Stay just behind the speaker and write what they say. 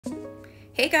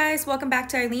Hey guys, welcome back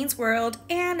to Eileen's World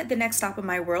and the next stop on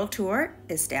my world tour,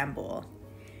 Istanbul.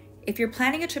 If you're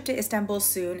planning a trip to Istanbul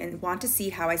soon and want to see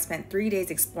how I spent 3 days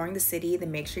exploring the city,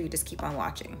 then make sure you just keep on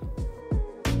watching.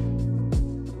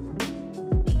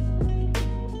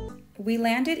 We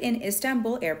landed in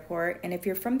Istanbul airport, and if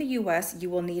you're from the US, you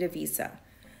will need a visa.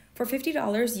 For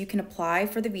 $50, you can apply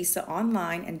for the visa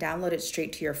online and download it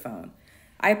straight to your phone.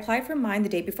 I applied for mine the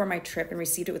day before my trip and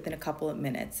received it within a couple of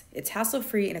minutes. It's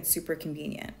hassle-free and it's super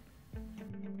convenient.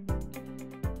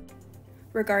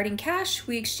 Regarding cash,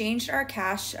 we exchanged our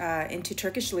cash into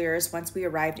Turkish liras once we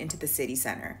arrived into the city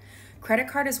center. Credit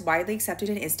card is widely accepted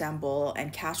in Istanbul,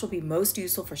 and cash will be most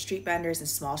useful for street vendors and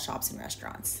small shops and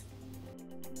restaurants.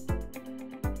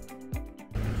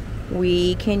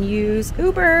 We can use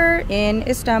Uber in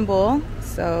Istanbul,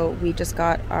 so we just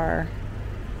got our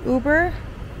Uber.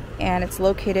 And it's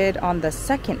located on the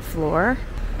 2nd floor,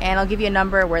 and I'll give you a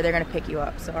number where they're going to pick you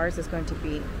up. So ours is going to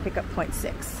be pickup point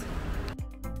 6.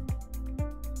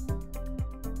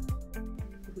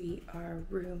 We are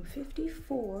room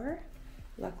 54.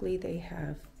 Luckily they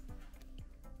have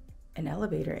an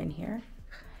elevator in here.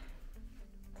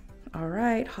 All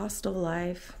right, hostel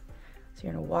life. So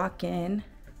you're gonna walk in,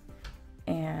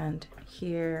 and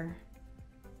here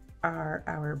are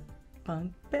our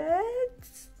bunk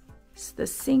beds. It's the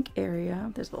sink area.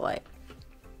 There's the light.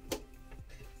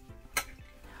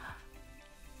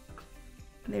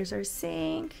 There's our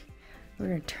sink. We're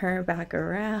gonna turn back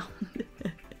around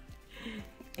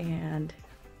and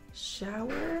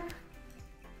shower.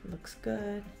 Looks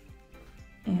good.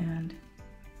 And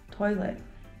toilet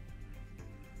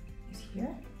is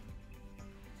here.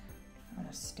 I'm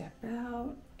gonna step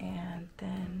out, and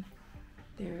then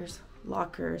there's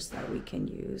lockers that we can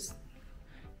use.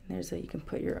 You can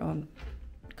put your own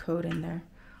code in there,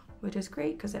 which is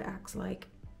great because it acts like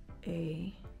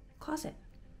a closet.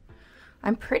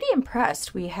 I'm pretty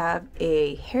impressed. We have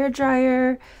a hair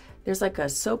dryer. There's like a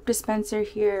soap dispenser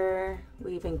here.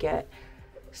 We even get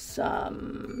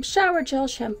some shower gel,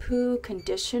 shampoo,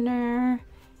 conditioner,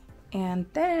 and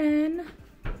then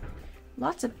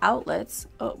lots of outlets,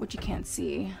 which you can't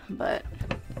see, but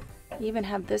you even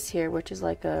have this here, which is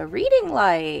like a reading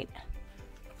light.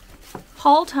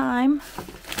 Haul time.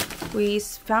 We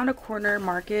found a corner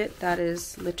market that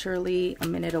is literally a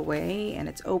minute away, and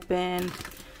it's open,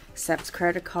 accepts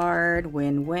credit card,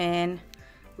 win-win.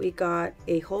 We got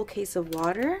a whole case of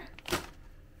water,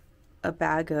 a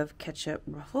bag of ketchup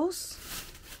Ruffles,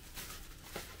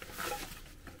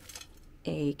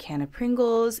 a can of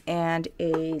Pringles, and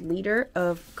a liter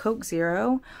of Coke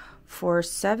Zero for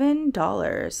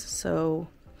 $7. So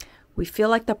we feel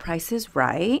like the price is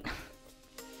right.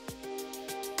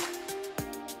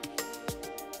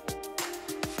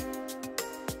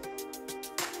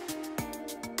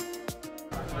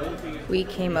 We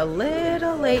came a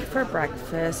little late for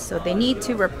breakfast, so they need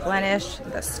to replenish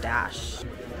the stash.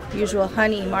 Usual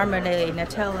honey, marmalade,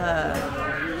 Nutella.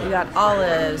 We got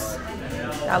olives.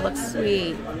 That looks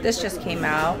sweet. This just came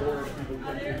out.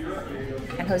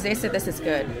 And Jose said this is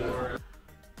good.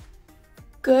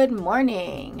 Good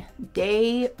morning.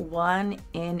 Day 1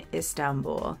 in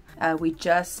Istanbul. We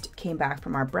just came back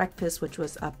from our breakfast, which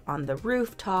was up on the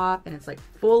rooftop, and it's like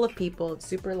full of people. It's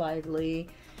super lively.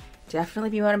 Definitely,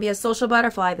 if you want to be a social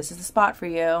butterfly, this is the spot for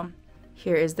you.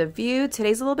 Here is the view.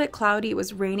 Today's a little bit cloudy. It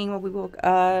was raining when we woke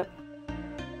up.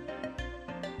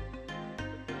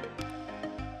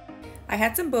 I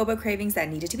had some boba cravings that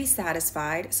needed to be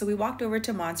satisfied, so we walked over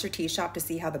to Monster Tea Shop to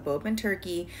see how the boba in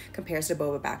Turkey compares to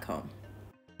boba back home.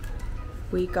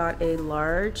 We got a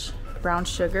large brown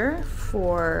sugar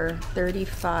for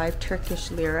 35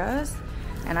 Turkish liras,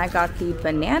 and I got the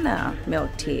banana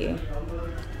milk tea.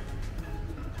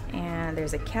 And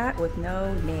there's a cat with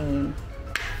no name.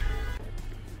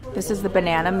 This is the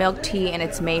banana milk tea, and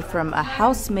it's made from a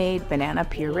house-made banana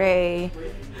puree,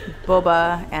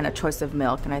 boba, and a choice of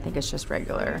milk. And I think it's just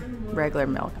regular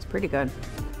milk. It's pretty good.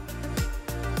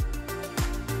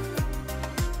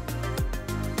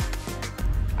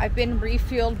 I've been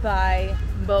refueled by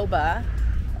boba,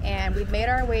 and we've made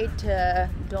our way to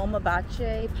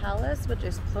Dolmabahce Palace, which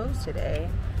is closed today.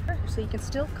 So you can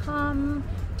still come,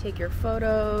 take your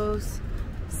photos,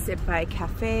 sit by a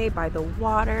cafe by the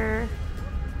water.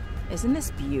 Isn't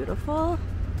this beautiful?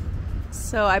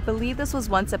 So I believe this was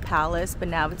once a palace, but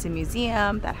now it's a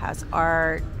museum that has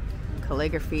art,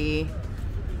 calligraphy,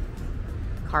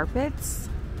 carpets,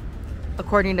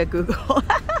 according to Google.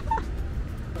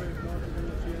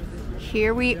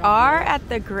 Here we are at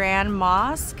the Grand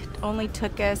Mosque. It only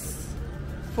took us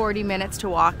 40 minutes to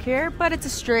walk here, but it's a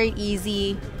straight,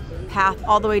 easy path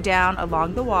all the way down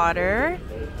along the water.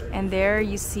 And there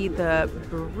you see the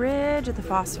bridge, the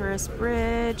phosphorus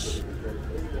bridge.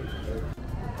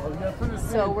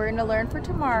 So we're gonna learn for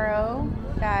tomorrow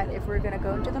that if we're gonna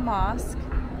go into the mosque,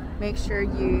 make sure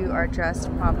you are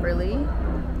dressed properly.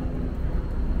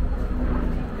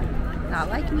 Not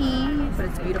like me, but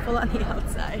it's beautiful on the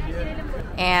outside.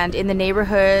 And in the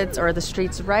neighborhoods or the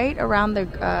streets right around the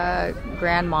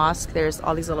Grand Mosque, there's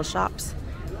all these little shops.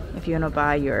 If you want to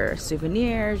buy your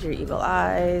souvenirs, your eagle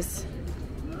eyes,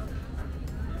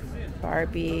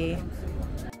 Barbie.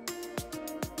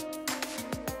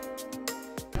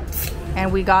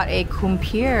 And we got a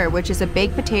kumpir, which is a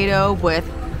baked potato with,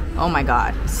 oh my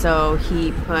god. So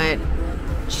he put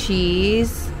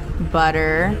cheese,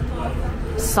 butter,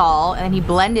 salt, and he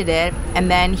blended it,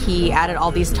 and then he added all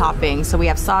these toppings. So we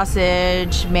have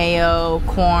sausage, mayo,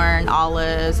 corn,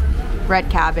 olives,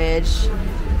 red cabbage.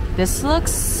 This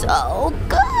looks so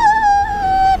good!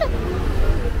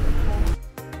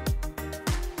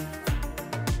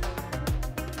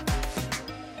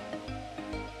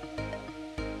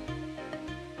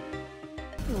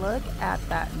 Look at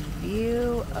that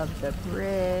view of the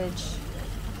bridge.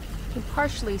 You can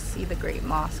partially see the Great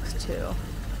Mosques too.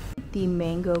 The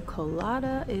mango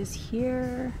colada is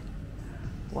here.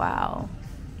 Wow,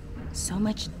 so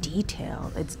much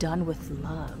detail. It's done with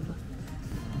love.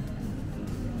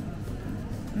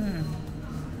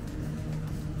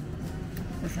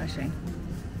 Refreshing.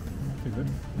 Good.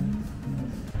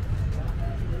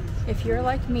 If you're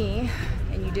like me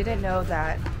and you didn't know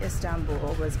that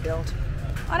Istanbul was built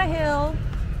on a hill,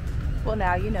 well,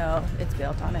 now you know it's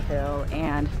built on a hill,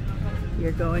 and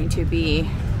you're going to be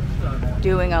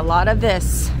doing a lot of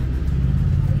this.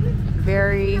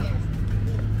 Very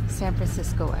San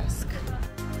Francisco-esque.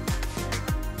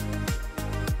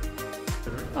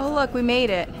 Oh look, we made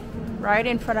it right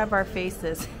in front of our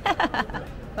faces.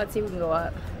 Let's see if we can go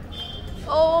up.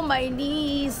 Oh, my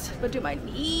knees. But can my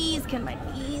knees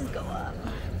go up?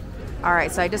 All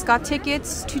right, so I just got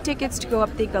tickets, 2 tickets to go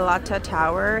up the Galata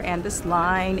Tower, and this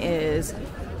line is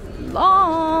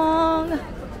long.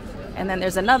 And then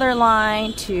there's another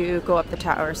line to go up the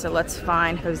tower. So let's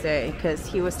find Jose, because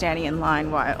he was standing in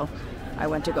line while I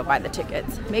went to go buy the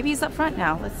tickets. Maybe he's up front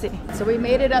now, let's see. So we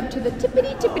made it up to the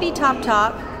tippity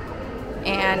top.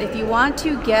 And if you want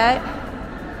to get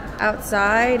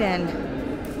outside and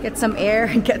get some air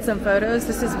and get some photos,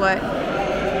 this is what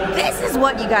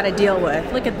you gotta deal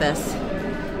with. Look at this.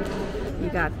 You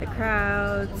got the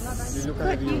crowds,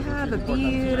 but you have a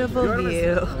beautiful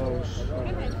view.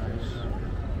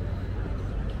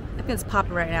 I think it's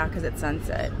popping right now because it's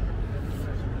sunset.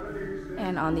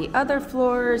 And on the other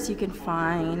floors, you can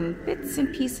find bits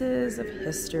and pieces of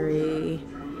history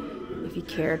if you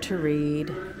care to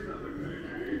read.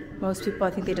 Most people, I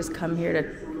think they just come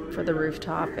here for the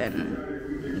rooftop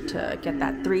and to get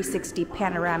that 360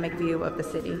 panoramic view of the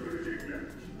city.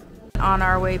 On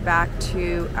our way back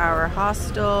to our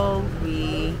hostel,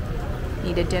 we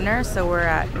needed dinner, so we're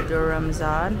at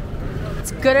Durhamzad.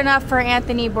 It's good enough for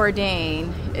Anthony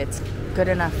Bourdain. It's good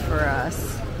enough for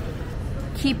us.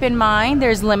 Keep in mind,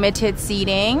 there's limited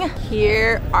seating.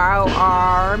 Here are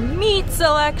our meat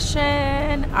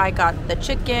selection. I got the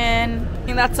chicken. I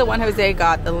think that's the one Jose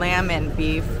got, the lamb and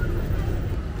beef.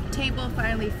 Table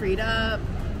finally freed up,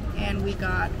 and we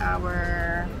got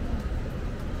our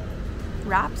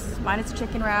wraps. Mine is a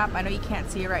chicken wrap. I know you can't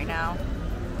see it right now.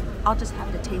 I'll just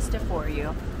have to taste it for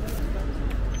you.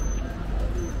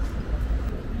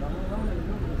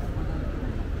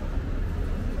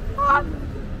 Ah,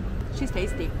 she's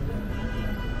tasty.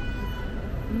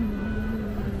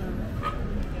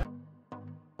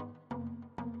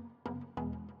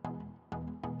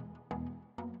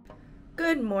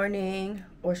 Good morning,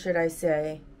 or should I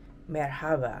say,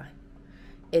 merhaba.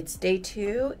 It's day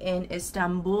 2 in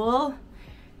Istanbul.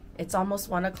 It's almost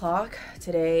 1 o'clock.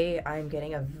 Today I'm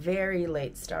getting a very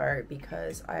late start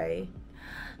because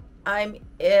I'm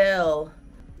ill.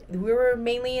 We were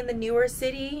mainly in the newer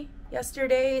city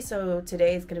yesterday, so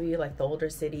today is gonna be like the older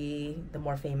city, the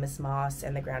more famous mosque,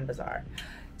 and the Grand Bazaar.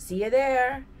 See you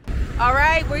there. All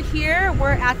right, we're here.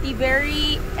 We're at the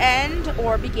very end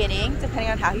or beginning,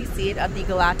 depending on how you see it, of the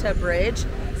Galata Bridge.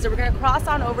 So we're gonna cross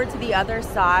on over to the other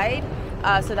side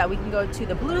so that we can go to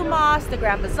the Blue Mosque, the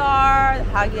Grand Bazaar, the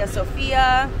Hagia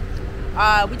Sophia.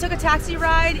 We took a taxi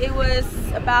ride. It was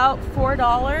about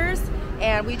 $4,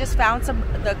 and we just found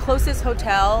the closest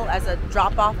hotel as a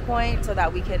drop-off point so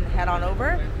that we can head on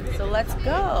over. So let's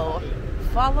go.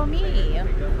 Follow me.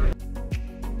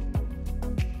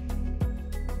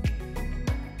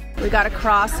 We gotta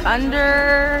cross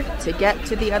under to get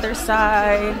to the other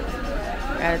side.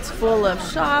 And it's full of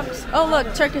shops. Oh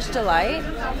look, Turkish Delight.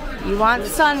 You want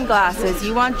sunglasses,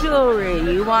 you want jewelry,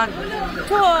 you want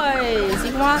toys,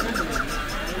 you want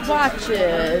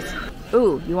watches.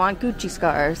 Ooh, you want Gucci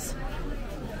scarves.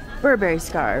 Burberry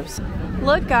scarves.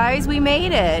 Look guys, we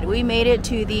made it. We made it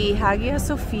to the Hagia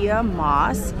Sophia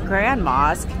Mosque, Grand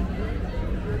Mosque.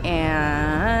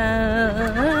 And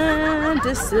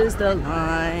this is the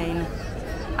line.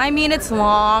 I mean, it's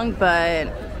long, but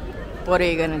what are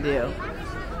you gonna do?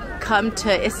 Come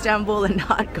to Istanbul and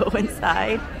not go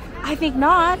inside? I think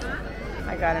not.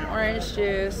 I got an orange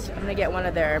juice. I'm gonna get one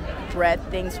of their bread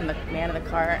things from the man in the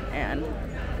cart and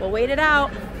we'll wait it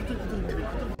out.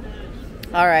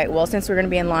 All right, well, since we're gonna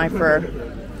be in line for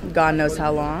God knows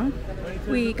how long,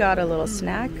 we got a little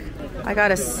snack. I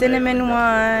got a cinnamon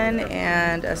one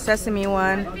and a sesame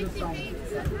one.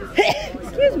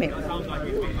 Excuse me.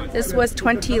 This was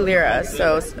 20 lira,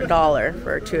 so it's $1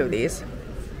 for 2 of these.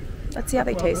 Let's see how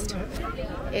they taste.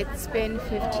 It's been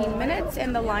 15 minutes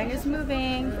and the line is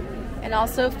moving. And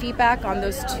also feedback on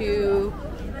those 2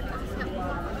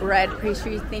 bread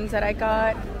pastry things that I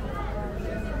got.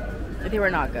 They were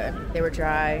not good. They were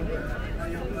dry.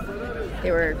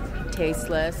 They were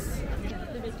tasteless.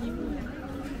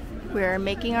 We're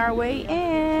making our way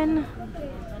in.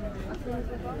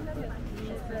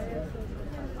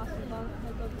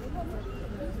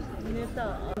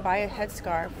 Buy a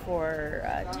headscarf for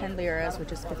 10 liras,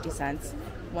 which is 50 cents,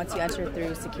 once you enter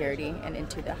through security and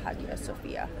into the Hagia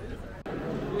Sophia.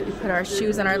 We put our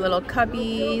shoes in our little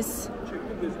cubbies,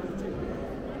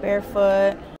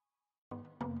 barefoot.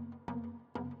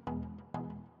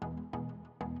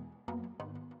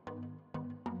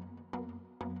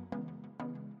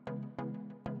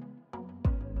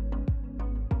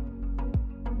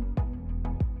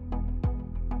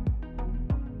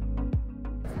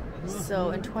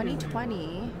 So in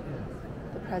 2020,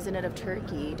 the president of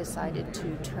Turkey decided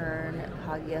to turn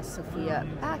Hagia Sophia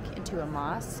back into a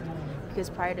mosque because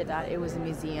prior to that it was a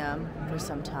museum for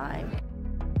some time.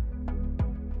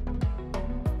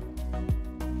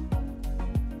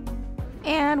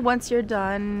 And once you're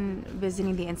done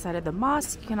visiting the inside of the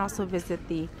mosque, you can also visit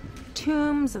the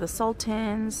tombs of the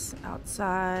sultans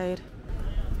outside.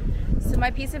 So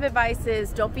my piece of advice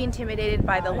is don't be intimidated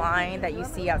by the line that you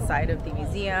see outside of the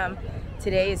museum.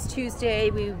 Today is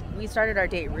Tuesday. We started our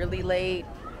date really late,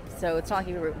 so it's not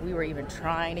like we were even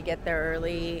trying to get there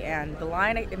early. And the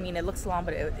line, I mean, it looks long,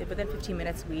 but within 15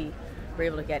 minutes we were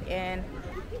able to get in.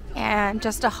 And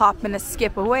just a hop and a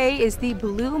skip away is the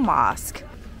Blue Mosque.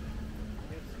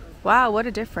 Wow, what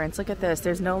a difference. Look at this.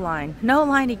 There's no line. No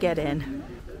line to get in.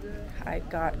 I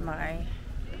got my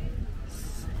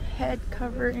head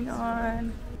covering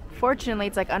on. Fortunately,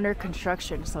 it's like under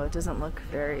construction, so it doesn't look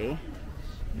very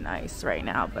nice right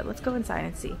now, but let's go inside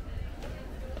and see.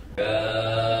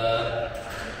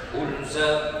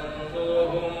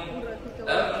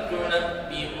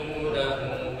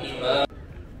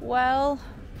 Well,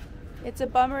 it's a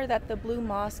bummer that the Blue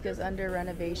Mosque is under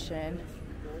renovation.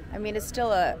 I mean, it's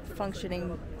still a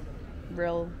functioning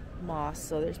real mosque,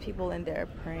 so there's people in there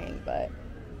praying, but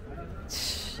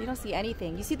you don't see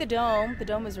anything. You see the dome. The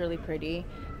dome is really pretty,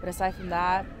 but aside from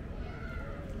that,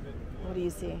 what do you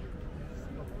see?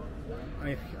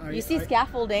 You see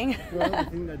scaffolding.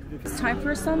 It's time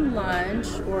for some lunch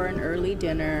or an early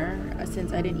dinner,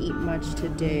 since I didn't eat much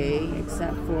today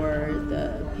except for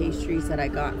the pastries that I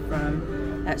got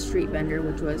from that street vendor,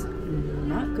 which was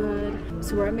not good.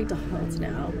 So we're at McDonald's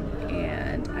now,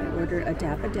 and I ordered a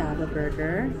Dabba Dabba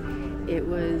burger. It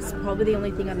was probably the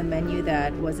only thing on the menu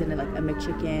that wasn't like a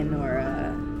McChicken or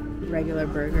a regular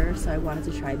burger, so I wanted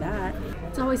to try that.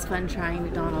 It's always fun trying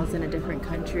McDonald's in a different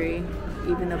country,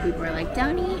 even though people are like,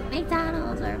 don't eat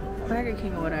McDonald's or Burger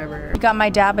King or whatever. Got my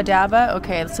Dabba Dabba.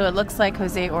 Okay, so it looks like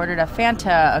Jose ordered a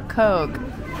Fanta, a Coke,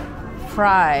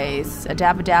 fries, a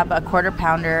Dabba Dabba, a quarter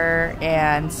pounder,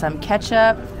 and some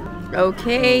ketchup.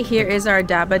 Okay, here is our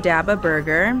Dabba Dabba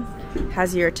burger.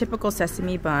 Has your typical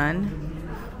sesame bun.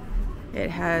 It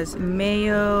has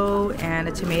mayo and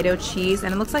a tomato cheese,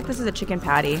 and it looks like this is a chicken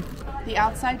patty. The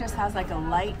outside just has like a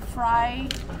light fry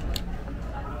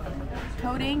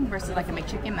coating versus like a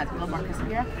McChicken that's a little more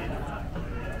crispier.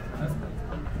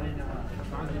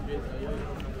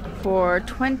 For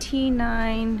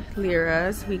 29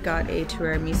 liras, we got a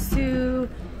tiramisu,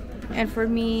 and for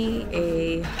me,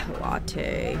 a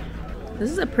latte. This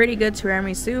is a pretty good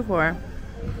tiramisu for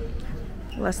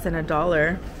less than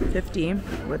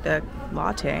 $1.50 with a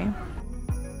latte.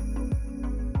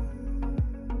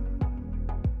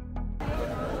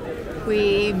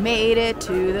 We made it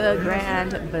to the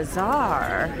Grand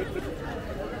Bazaar.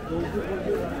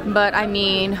 But I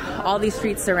mean, all these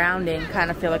streets surrounding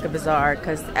kind of feel like a bazaar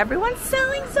because everyone's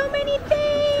selling so many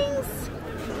things.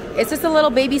 Is this a little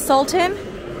baby sultan?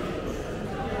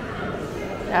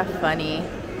 That's funny.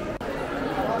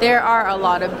 There are a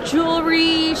lot of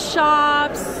jewelry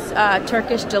shops,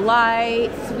 Turkish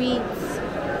delight, sweets,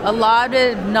 a lot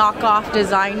of knockoff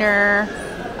designer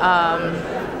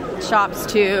shops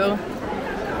too.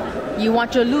 You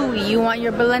want your Louis, you want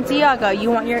your Balenciaga,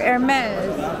 you want your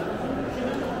Hermes.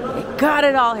 They got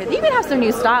it all here. They even have some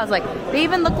new styles. Like, they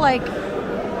even look like,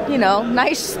 you know,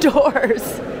 nice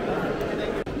stores.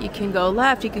 You can go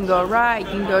left, you can go right,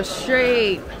 you can go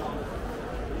straight.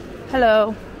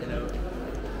 Hello.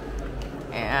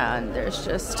 And there's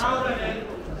just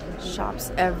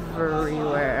shops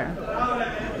everywhere.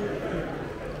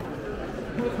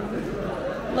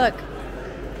 Look.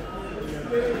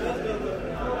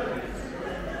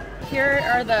 Here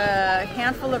are the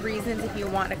handful of reasons if you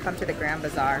want to come to the Grand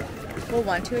Bazaar. Well,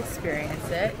 1, to experience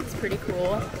it. It's pretty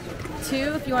cool. 2,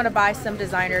 if you want to buy some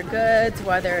designer goods,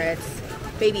 whether it's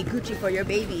baby Gucci for your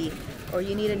baby, or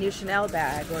you need a new Chanel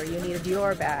bag, or you need a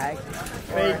Dior bag,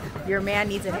 or your man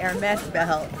needs an Hermes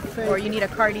belt, or you need a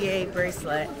Cartier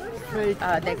bracelet,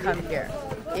 then come here.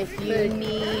 If you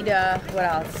need, what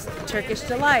else? Turkish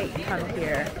delight, come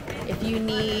here. If you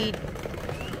need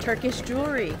Turkish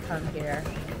jewelry, come here.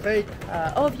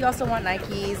 Oh, if you also want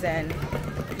Nikes and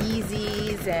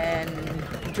Yeezys and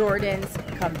Jordans,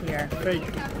 come here.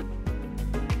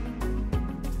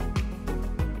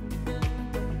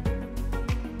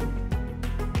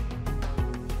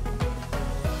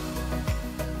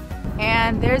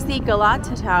 And there's the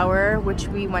Galata Tower, which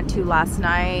we went to last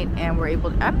night, and we're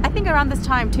able to, I think around this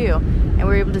time too, and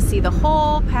we're able to see the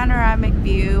whole panoramic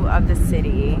view of the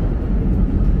city.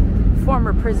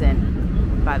 Former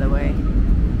prison, by the way.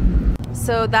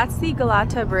 So that's the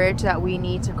Galata Bridge that we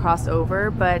need to cross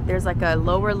over, but there's like a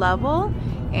lower level,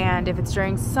 and if it's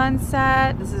during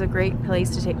sunset, this is a great place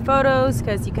to take photos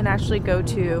because you can actually go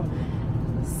to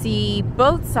see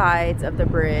both sides of the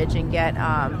bridge and get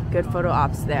good photo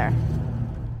ops there.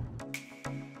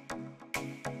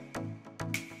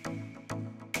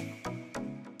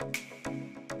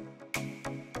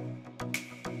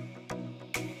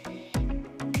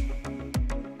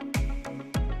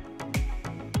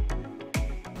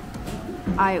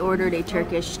 I ordered a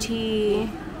Turkish tea.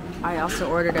 I also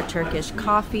ordered a Turkish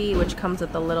coffee, which comes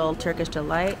with a little Turkish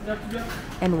delight,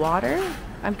 and water.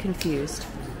 I'm confused.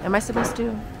 Am I supposed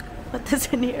to put this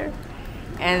in here?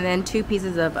 And then 2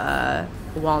 pieces of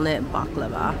walnut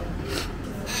baklava.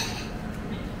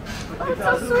 Oh, it's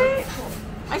so sweet.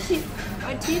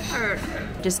 My teeth hurt.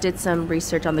 Just did some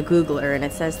research on the Googler, and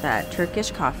it says that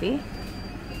Turkish coffee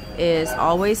is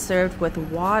always served with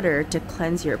water to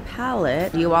cleanse your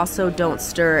palate. You also don't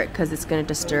stir it because it's going to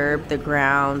disturb the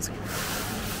grounds.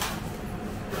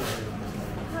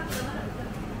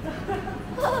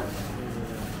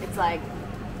 It's like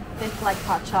thick like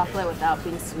hot chocolate without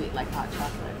being sweet like hot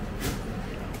chocolate.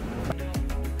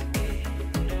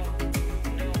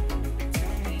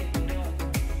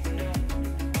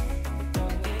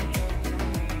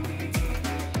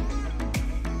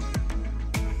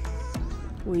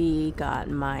 We got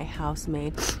my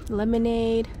house-made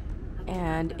lemonade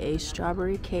and a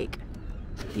strawberry cake.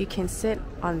 You can sit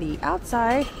on the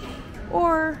outside,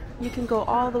 or you can go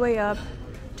all the way up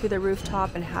to the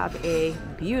rooftop and have a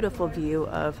beautiful view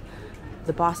of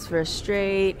the Bosphorus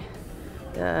Strait,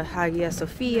 the Hagia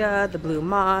Sophia, the Blue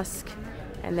Mosque,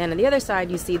 and then on the other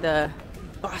side you see the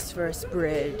Bosphorus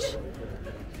Bridge.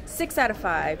 6 out of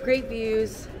 5. Great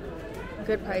views,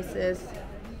 good prices,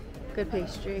 good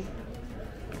pastry.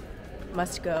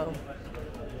 Must go.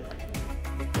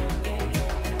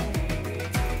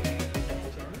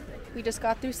 We just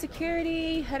got through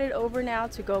security, headed over now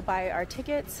to go buy our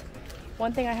tickets.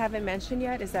 One thing I haven't mentioned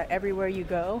yet is that everywhere you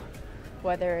go,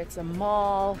 whether it's a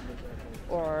mall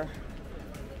or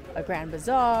a Grand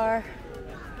Bazaar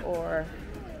or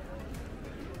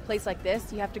a place like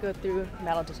this, you have to go through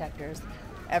metal detectors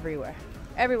everywhere.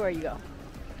 Everywhere you go.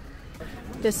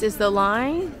 This is the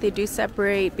line. They do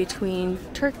separate between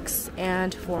Turks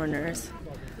and foreigners.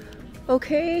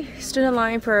 Okay, stood in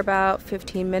line for about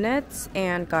 15 minutes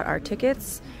and got our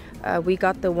tickets. We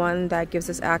got the one that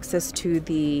gives us access to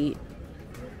the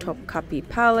Topkapi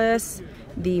Palace,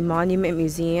 the Monument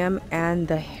Museum, and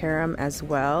the Harem as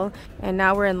well. And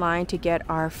now we're in line to get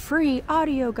our free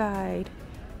audio guide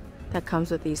that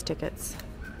comes with these tickets.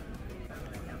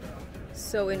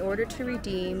 So in order to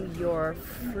redeem your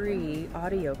free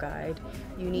audio guide,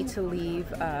 you need to leave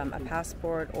a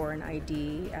passport or an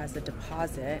ID as a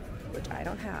deposit, which I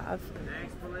don't have.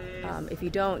 If you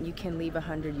don't, you can leave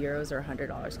 100 euros or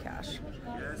 $100 cash.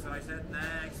 Yes, I said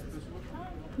next.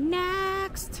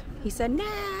 Next! He said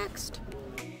next!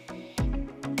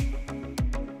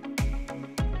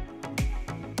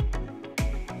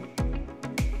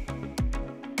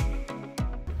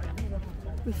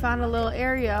 We found a little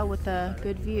area with a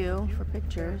good view for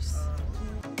pictures.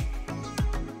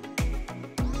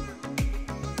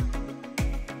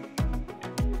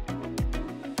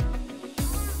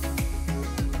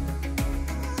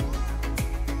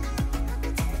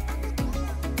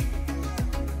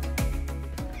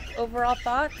 Overall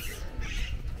thoughts?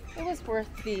 It was worth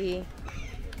the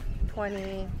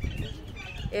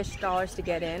 $20-ish to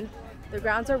get in. The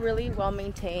grounds are really well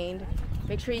maintained.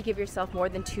 Make sure you give yourself more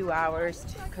than 2 hours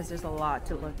because there's a lot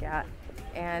to look at.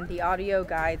 And the audio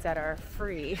guides that are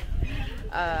free,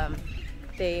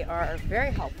 they are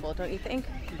very helpful, don't you think?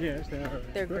 Yes, they are.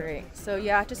 They're great. So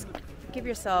yeah, just give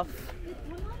yourself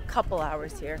a couple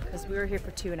hours here because we were here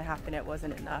for 2.5 and it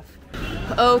wasn't enough.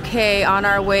 Okay, on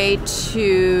our way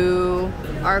to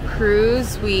our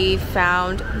cruise, we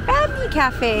found Baby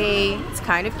Cafe. It's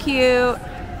kind of cute,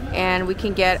 and we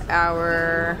can get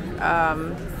our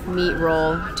meat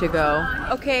roll to go.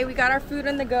 Okay, we got our food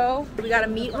on the go. We got a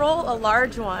meat roll, a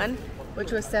large one,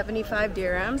 which was 75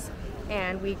 dirhams,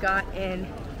 and we got an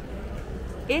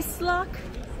Islak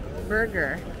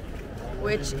burger,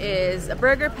 which is a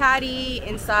burger patty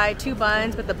inside 2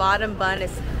 buns, but the bottom bun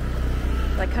is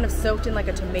like kind of soaked in like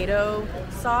a tomato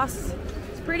sauce.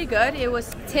 It's pretty good.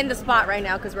 It's in the spot right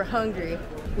now because we're hungry.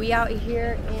 We out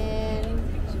here in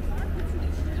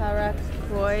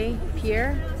Karakoy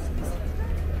Pier.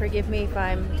 Forgive me if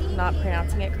I'm not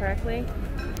pronouncing it correctly.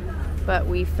 But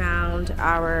we found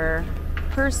our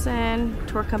person,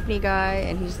 tour company guy,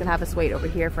 and he's just gonna have us wait over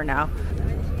here for now.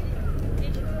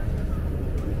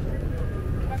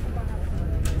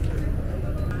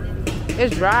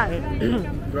 It's dry.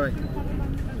 Right.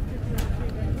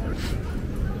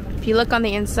 If you look on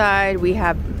the inside, we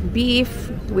have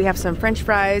beef, we have some French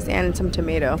fries, and some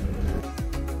tomato.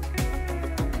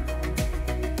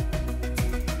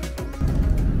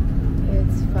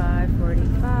 It's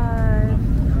 5:45,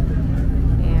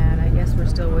 and I guess we're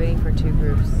still waiting for 2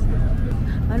 groups.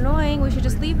 Annoying, we should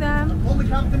just leave them. Hold the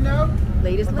captain now.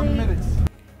 Late is late.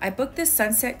 I booked this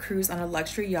sunset cruise on a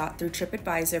luxury yacht through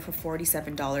TripAdvisor for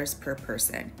 $47 per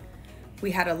person.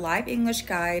 We had a live English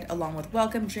guide along with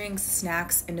welcome drinks,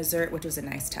 snacks, and dessert, which was a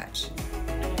nice touch.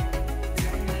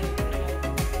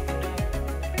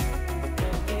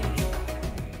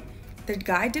 The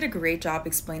guide did a great job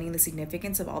explaining the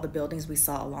significance of all the buildings we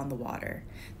saw along the water.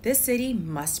 This city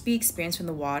must be experienced from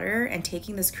the water, and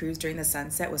taking this cruise during the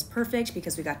sunset was perfect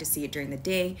because we got to see it during the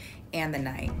day and the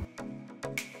night.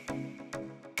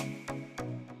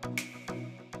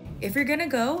 If you're gonna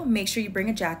go, make sure you bring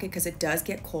a jacket because it does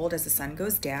get cold as the sun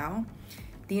goes down.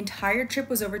 The entire trip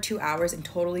was over 2 hours and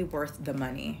totally worth the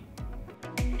money.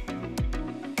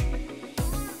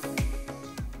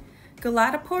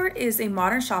 Galataport is a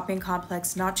modern shopping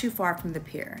complex not too far from the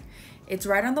pier. It's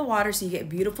right on the water, so you get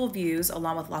beautiful views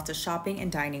along with lots of shopping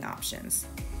and dining options.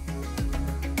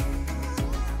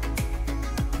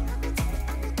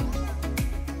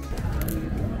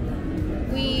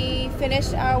 We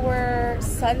finished our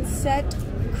sunset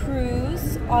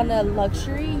cruise on a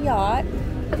luxury yacht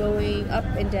going up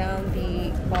and down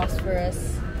the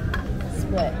Bosphorus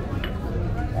split,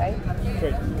 right?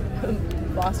 Straight.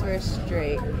 Bosphorus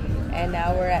Strait. And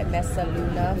now we're at Mesa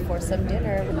Luna for some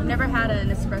dinner. I've never had an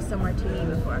espresso martini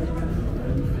before.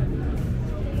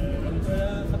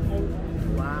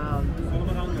 Wow.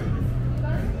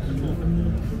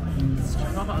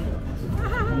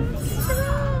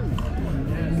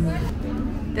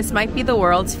 This might be the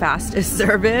world's fastest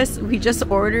service. We just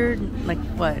ordered, like,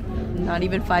 what? Not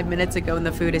even 5 minutes ago, and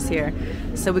the food is here.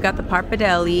 So we got the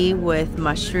pappardelle with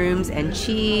mushrooms and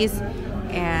cheese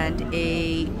and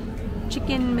a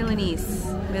chicken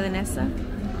Milanesa.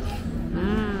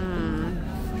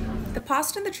 The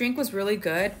pasta and the drink was really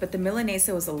good, but the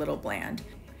Milanesa was a little bland.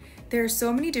 There are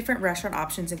so many different restaurant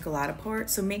options in Galataport,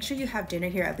 so make sure you have dinner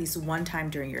here at least one time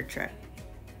during your trip.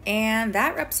 And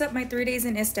that wraps up my 3 days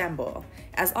in Istanbul.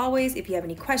 As always, if you have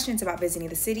any questions about visiting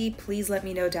the city, please let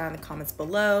me know down in the comments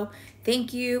below.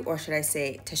 Thank you, or should I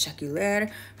say teşekkürler,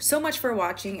 so much for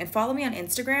watching, and follow me on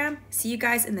Instagram. See you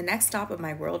guys in the next stop of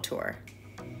my world tour.